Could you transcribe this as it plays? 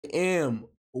am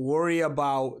worried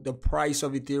about the price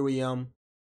of Ethereum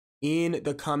in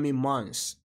the coming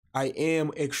months. I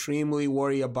am extremely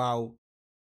worried about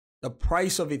the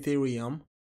price of Ethereum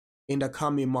in the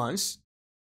coming months.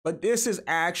 But this is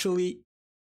actually,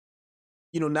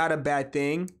 not a bad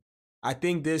thing. I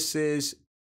think this is,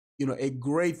 a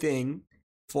great thing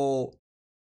for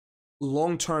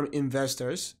long-term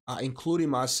investors, including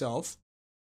myself.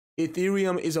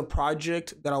 Ethereum is a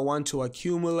project that I want to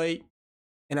accumulate.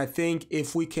 And I think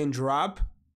if we can drop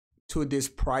to this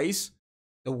price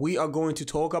that we are going to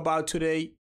talk about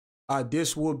today,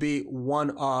 this will be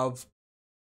one of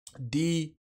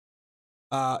the,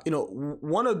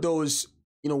 one of those,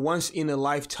 once in a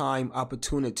lifetime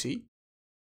opportunity.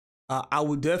 I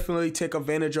will definitely take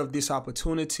advantage of this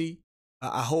opportunity.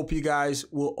 I hope you guys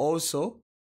will also,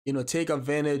 take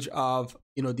advantage of,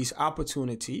 this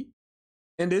opportunity.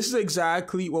 And this is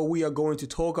exactly what we are going to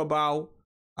talk about.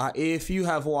 If you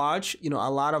have watched, a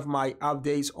lot of my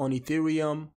updates on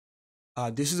Ethereum,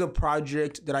 this is a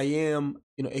project that I am,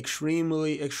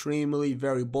 extremely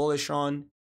very bullish on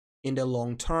in the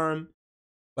long term.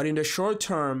 But in the short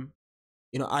term,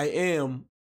 I am,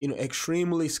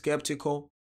 extremely skeptical.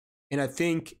 And I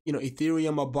think,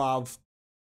 Ethereum above,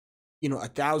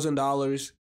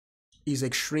 $1,000 is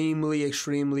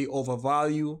extremely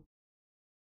overvalued.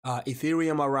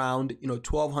 Ethereum around,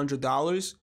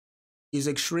 $1,200 is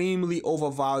extremely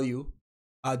overvalued,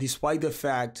 despite the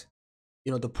fact,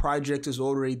 the project is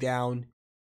already down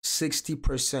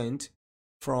 60%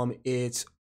 from its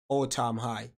all-time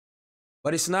high.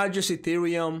 But it's not just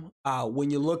Ethereum.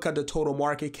 When you look at the total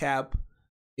market cap,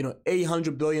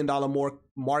 $800 billion more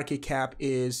market cap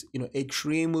is,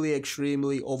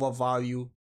 extremely overvalued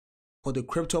for the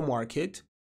crypto market.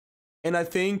 And I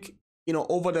think,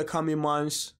 over the coming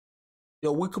months,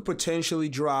 we could potentially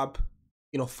drop,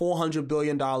 $400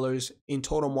 billion in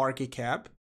total market cap.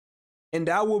 And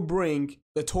that will bring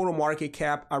the total market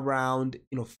cap around,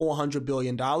 $400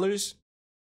 billion.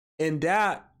 And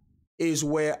that is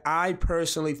where I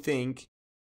personally think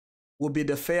will be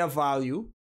the fair value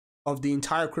of the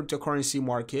entire cryptocurrency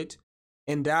market.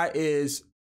 And that is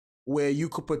where you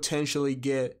could potentially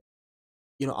get,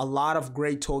 a lot of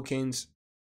great tokens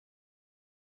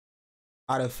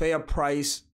at a fair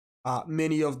price,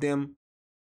 many of them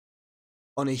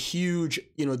on a huge,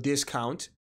 discount.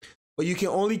 But you can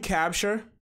only capture,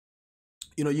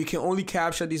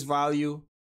 this value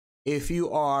if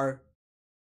you are,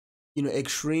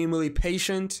 extremely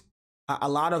patient. A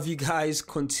lot of you guys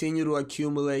continue to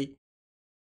accumulate,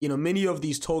 many of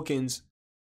these tokens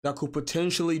that could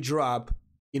potentially drop,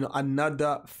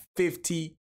 another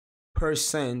 50%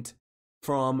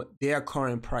 from their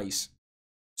current price.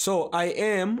 So I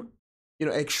am,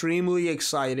 extremely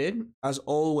excited as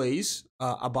always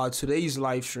about today's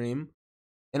live stream.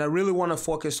 And I really want to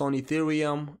focus on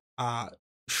Ethereum,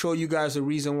 show you guys the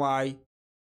reason why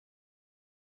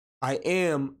I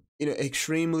am,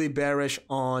 extremely bearish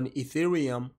on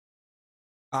Ethereum.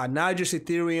 Not just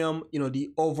Ethereum,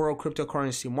 the overall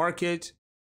cryptocurrency market.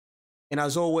 And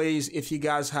as always, if you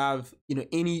guys have,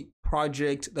 any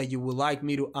project that you would like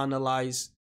me to analyze,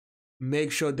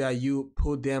 make sure that you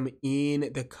put them in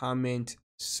the comment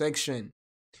section.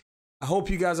 I hope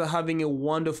you guys are having a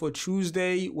wonderful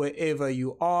Tuesday wherever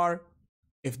you are.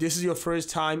 If this is your first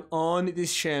time on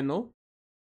this channel,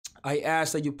 I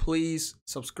ask that you please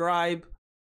subscribe,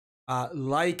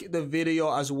 like the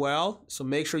video as well. So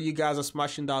make sure you guys are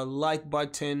smashing that like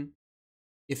button.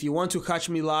 If you want to catch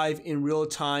me live in real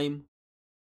time,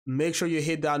 make sure you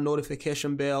hit that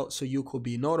notification bell so you could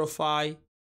be notified.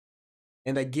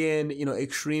 And again,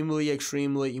 extremely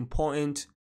important.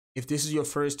 If this is your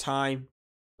first time,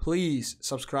 please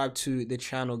subscribe to the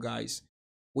channel, guys.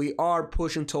 We are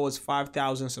pushing towards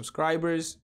 5,000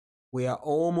 subscribers. We are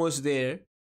almost there.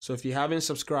 So if you haven't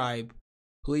subscribed,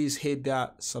 please hit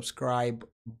that subscribe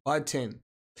button.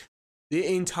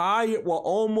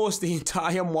 Almost the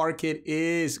entire market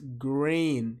is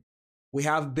green. We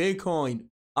have Bitcoin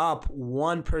up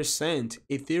 1%,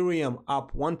 Ethereum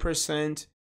up 1%.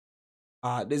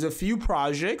 There's a few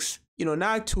projects,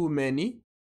 not too many.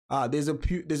 There's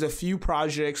a few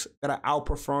projects that are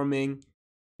outperforming,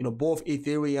 both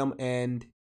Ethereum and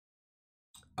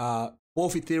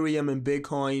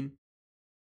Bitcoin.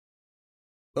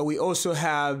 But we also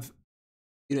have,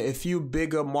 a few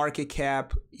bigger market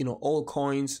cap,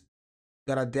 altcoins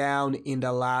that are down in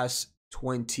the last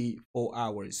 24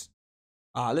 hours.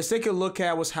 Let's take a look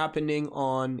at what's happening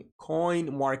on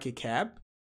coin market cap.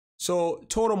 So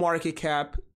total market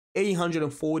cap,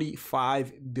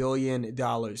 $845 billion.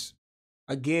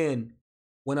 Again,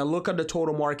 when I look at the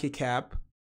total market cap,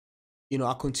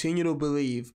 I continue to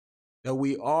believe that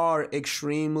we are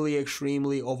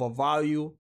extremely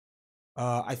overvalued.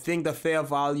 I think the fair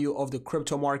value of the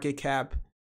crypto market cap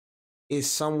is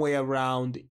somewhere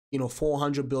around,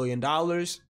 $400 billion.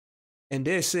 And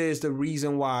this is the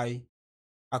reason why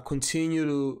I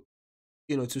continue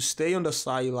to stay on the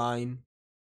sideline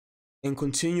and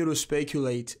continue to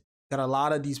speculate that a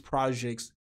lot of these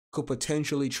projects could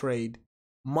potentially trade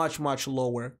much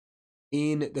lower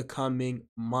in the coming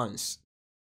months.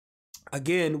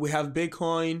 Again, we have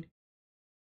Bitcoin,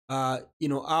 up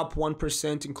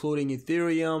 1%, including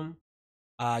Ethereum.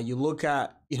 You look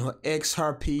at,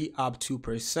 XRP up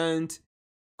 2%,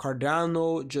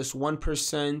 Cardano just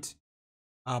 1%,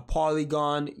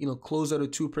 Polygon, closer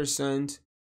to 2%,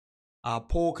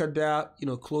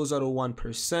 Polkadot, closer to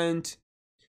 1%.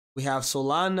 We have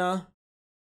Solana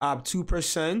up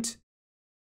 2%,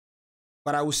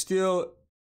 but I would still,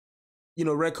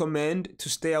 recommend to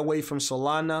stay away from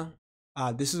Solana.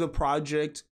 This is a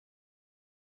project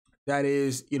that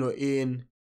is, in,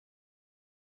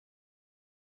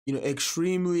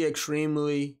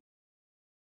 extremely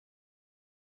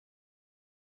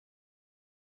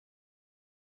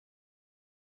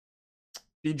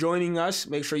be joining us,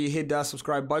 make sure you hit that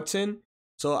subscribe button.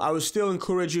 So I would still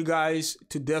encourage you guys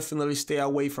to definitely stay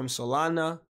away from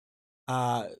Solana.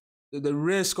 The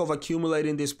risk of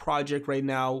accumulating this project right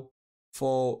now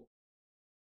for,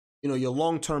 your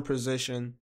long-term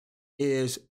position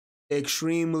is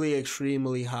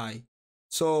extremely high.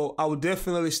 So I would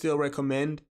definitely still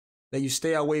recommend that you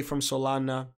stay away from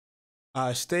Solana.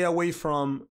 Stay away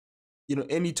from,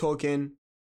 any token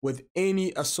with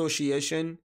any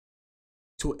association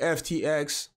to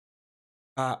FTX.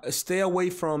 Stay away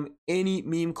from any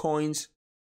meme coins.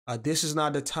 This is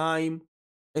not the time.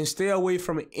 And stay away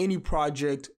from any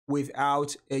project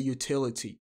without a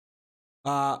utility.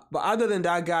 But other than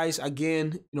that, guys,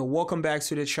 again, welcome back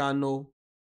to the channel.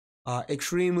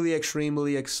 Extremely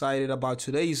excited about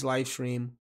today's live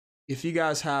stream. If you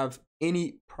guys have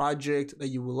any project that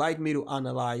you would like me to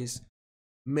analyze,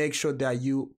 make sure that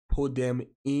you put them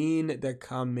in the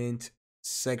comment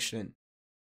section.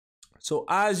 So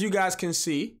as you guys can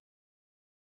see,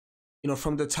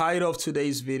 from the title of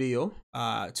today's video,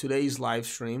 today's live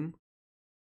stream,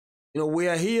 we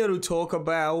are here to talk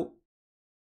about,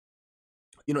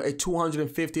 a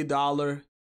 $250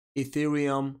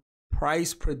 Ethereum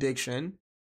price prediction.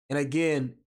 And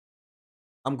again,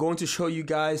 I'm going to show you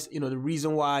guys, the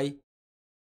reason why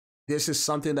this is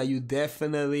something that you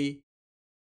definitely,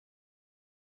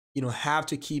 have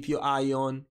to keep your eye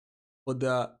on for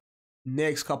the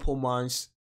next couple months.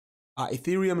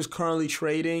 Ethereum is currently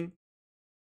trading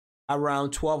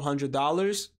around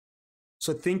 $1,200.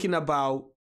 So thinking about,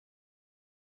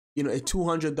 a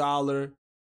 $200,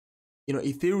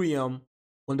 Ethereum,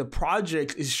 when the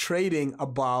project is trading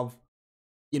above,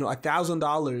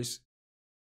 $1,000,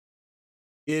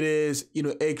 it is,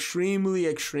 extremely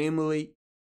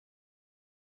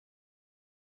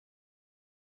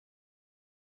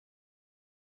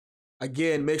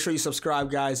again, make sure you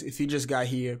subscribe, guys, if you just got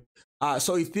here.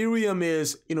 So Ethereum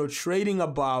is, trading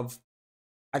above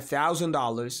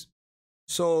 $1,000.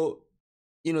 So,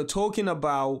 talking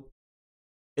about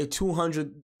a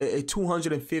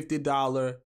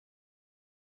 $250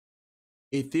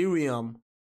 Ethereum,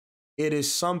 it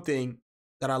is something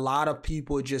that a lot of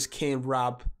people just can't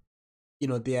wrap,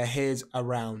 their heads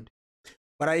around.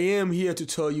 But I am here to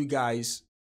tell you guys,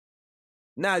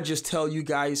 not just tell you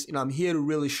guys, I'm here to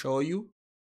really show you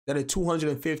that a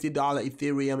 $250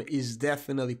 Ethereum is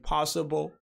definitely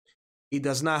possible. It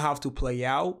does not have to play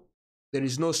out. There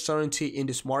is no certainty in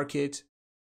this market.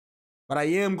 But I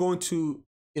am going to,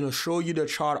 show you the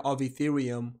chart of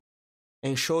Ethereum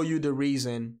and show you the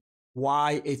reason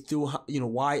why a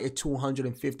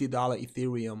 $250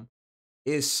 Ethereum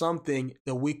is something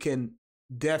that we can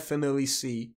definitely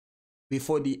see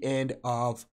before the end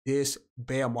of this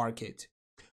bear market.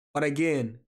 But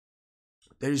again,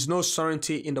 there is no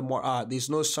certainty in the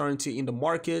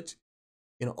market.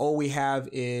 All we have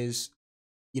is,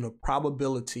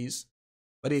 probabilities.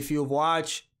 But if you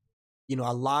watch,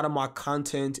 a lot of my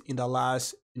content in the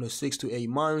last, 6 to 8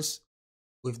 months,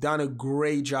 we've done a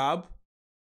great job,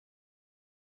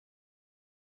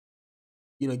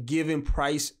 giving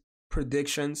price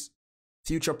predictions,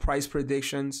 future price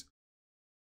predictions.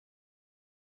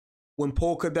 When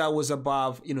Polkadot was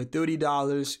above,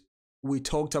 $30, we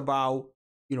talked about,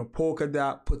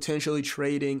 Polkadot potentially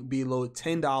trading below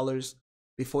 $10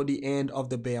 before the end of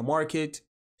the bear market.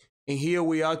 And here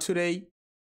we are today.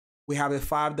 We have a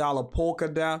 $5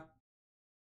 Polkadot.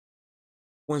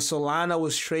 When Solana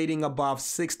was trading above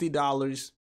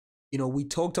 $60, we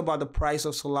talked about the price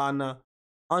of Solana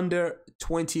under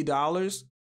 $20,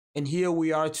 and here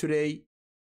we are today.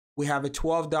 We have a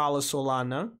 $12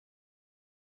 Solana.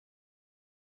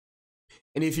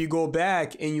 And if you go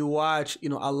back and you watch,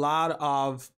 a lot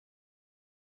of,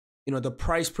 the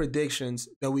price predictions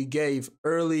that we gave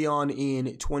early on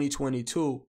in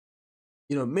 2022,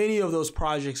 many of those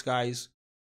projects, guys,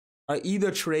 are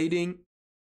either trading,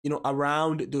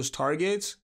 around those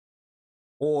targets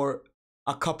or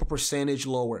a couple percentage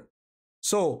lower.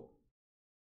 So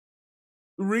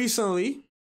recently,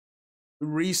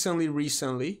 where is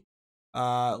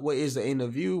the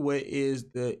interview? Where is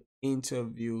the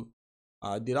interview?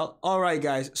 All right,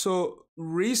 guys. So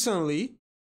recently,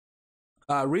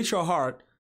 Richard Hart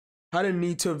had an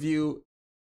interview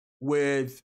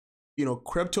with,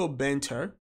 Crypto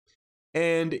Banter,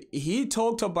 and he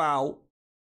talked about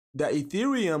that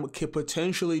Ethereum could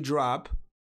potentially drop,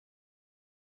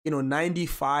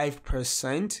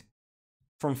 95%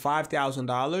 from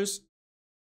 $5,000,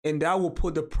 and that will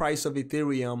put the price of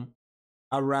Ethereum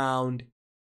around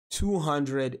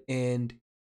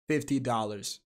 $250.